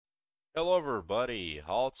Hello everybody,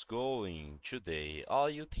 how's going? Today I'll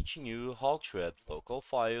be teaching you how to add local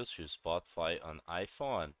files to Spotify on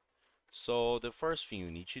iPhone. So the first thing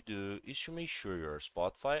you need to do is to make sure your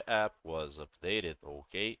Spotify app was updated,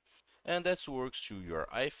 okay? And that works to your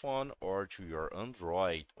iPhone or to your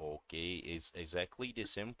Android, okay? It's exactly the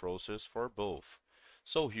same process for both.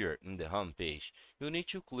 So here in the home page, you need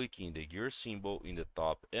to click in the gear symbol in the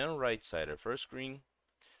top and right side of your screen,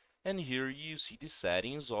 and here you see the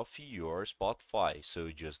settings of your Spotify. So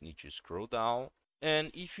you just need to scroll down.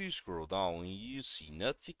 And if you scroll down, you see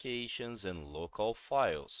notifications and local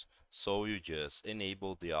files. So you just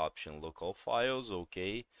enable the option local files,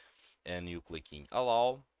 okay? And you click in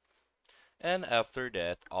allow. And after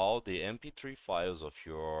that, all the MP3 files of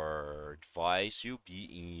your device will be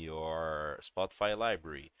in your Spotify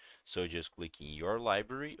library. So just click in your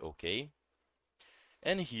library, okay?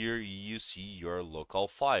 And here you see your local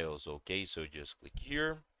files, okay? So just click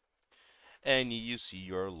here and you see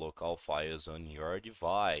your local files on your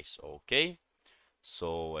device, okay?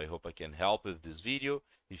 So I hope I can help with this video.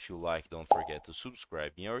 If you like, don't forget to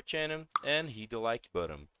subscribe in our channel and hit the like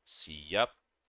button. See ya.